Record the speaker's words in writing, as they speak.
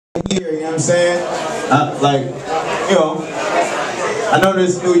here, you know what I'm saying? Like, you know, I know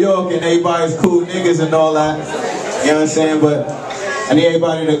this New York and everybody's cool niggas and all that, you know what I'm saying? But I need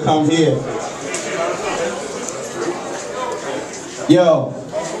everybody to come here. Yo,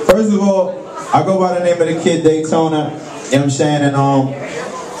 first of all, I go by the name of the Kid Daytona, you know what I'm saying? And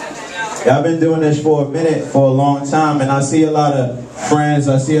I've been doing this for a minute, for a long time, and I see a lot of friends,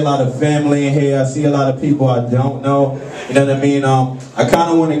 I see a lot of family in here, I see a lot of people I don't know, you know what I mean? I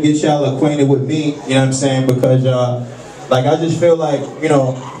kind of want to get y'all acquainted with me, you know what I'm saying? Because, like, I just feel like, you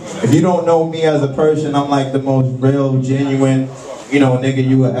know, if you don't know me as a person, I'm like the most real, genuine, you know, nigga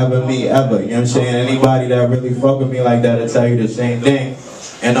you will ever meet, ever, you know what I'm saying? Anybody that really fuck with me like that will tell you the same thing.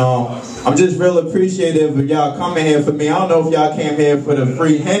 And I'm just real appreciative of y'all coming here for me. I don't know if y'all came here for the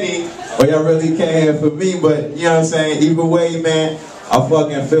free Henny, or y'all really came here for me, but you know what I'm saying? Either way, man, I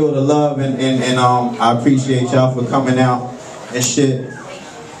fucking feel the love, and I appreciate y'all for coming out and shit.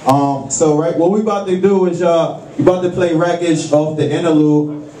 So right, what we about to do is we about to play records off the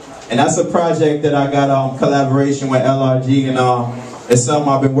Interlude, and that's a project that I got collaboration with LRG, and it's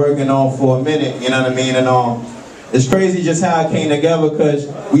something I've been working on for a minute, you know what I mean? And it's crazy just how it came together, because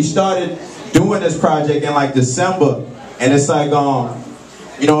we started doing this project in like December, and it's like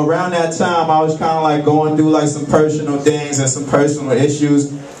you know, around that time, I was kind of like going through like some personal things and some personal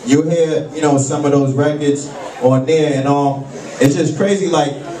issues. You hear, you know, some of those records on there, and it's just crazy.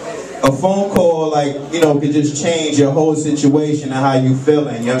 Like a phone call, like, you know, could just change your whole situation and how you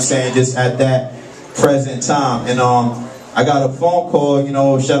feeling. You know what I'm saying? Just at that present time. And I got a phone call. You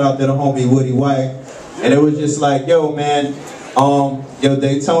know, shout out to the homie Woody White, and it was just like, yo, man. Yo,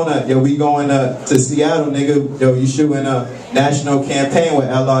 Daytona, yo, we going to Seattle, nigga. Yo, you shooting a national campaign with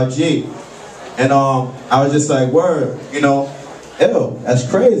LRG. And I was just like, word, you know, ew, that's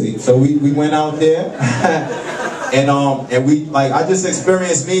crazy. So we went out there, and we, like, I just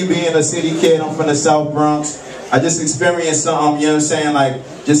experienced me being a city kid. I'm from the South Bronx. I just experienced something, you know what I'm saying,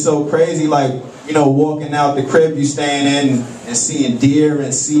 like, just so crazy, like, you know, walking out the crib you staying in and seeing deer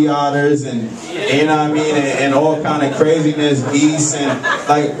and sea otters and, you know what I mean, and all kind of craziness, geese, and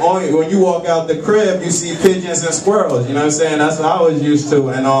like only when you walk out the crib you see pigeons and squirrels, you know what I'm saying? That's what I was used to,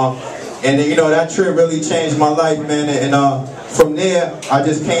 and you know, that trip really changed my life, man, and from there I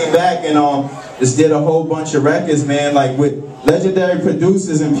just came back and just did a whole bunch of records, man, like with legendary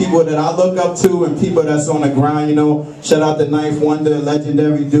producers and people that I look up to and people that's on the grind, you know. Shout out to Knife Wonder,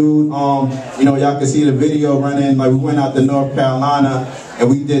 legendary dude. You know, y'all can see the video running. Like, we went out to North Carolina and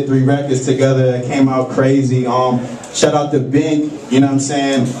we did 3 records together. It came out crazy. Shout out to Bink, you know what I'm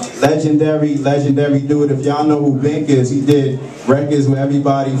saying? Legendary dude. If y'all know who Bink is, he did records with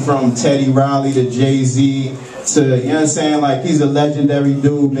everybody from Teddy Riley to Jay-Z to, you know what I'm saying? Like, he's a legendary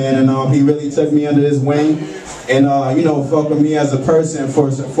dude, man, and he really took me under his wing. And, you know, fuck with me as a person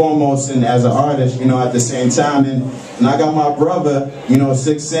first and foremost, and as an artist, you know, at the same time. And I got my brother, you know,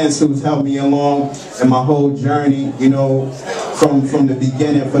 6 Cents, who's helped me along in my whole journey, you know, from the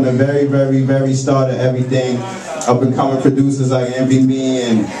beginning, from the very start of everything. Up and coming producers like Envy Me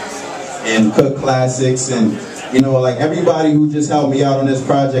and Cook Classics, and, you know, like everybody who just helped me out on this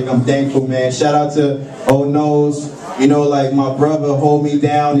project, I'm thankful, man. Shout out to Oh Knows. You know, like my brother hold me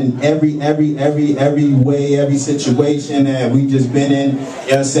down in every way, every situation that we just been in. You know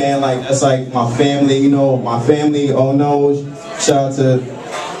what I'm saying? Like, that's like my family, you know, my family, Oh Knows. Shout out to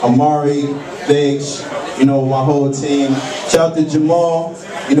Amari, Biggs, you know, my whole team. Shout out to Jamal.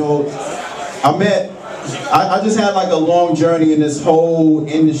 You know, I just had like a long journey in this whole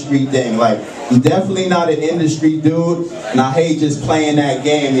industry thing. Like, I'm definitely not an industry dude, and I hate just playing that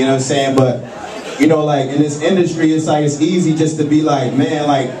game, you know what I'm saying? But you know, like, in this industry, it's like, it's easy just to be like, man,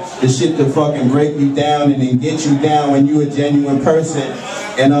 like, the shit to fucking break you down and then get you down when you a genuine person.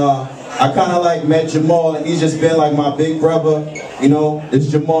 And I kind of like met Jamal, and he's just been like my big brother. You know, it's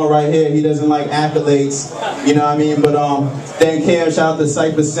Jamal right here. He doesn't like accolades, you know what I mean? But thank him. Shout out to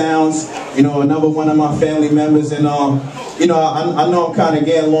Cypher Sounds, you know, another one of my family members. And you know, I know I'm kind of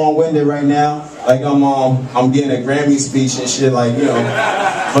getting long-winded right now. Like, I'm getting a Grammy speech and shit, like, you know.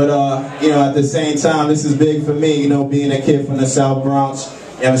 But, you know, at the same time, this is big for me, you know, being a kid from the South Bronx,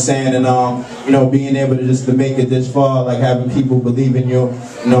 you know what I'm saying? And, you know, being able to just to make it this far, like having people believe in you.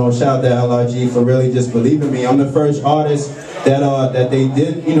 You know, shout out to LRG for really just believing me. I'm the first artist that they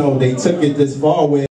did, you know, they took it this far with.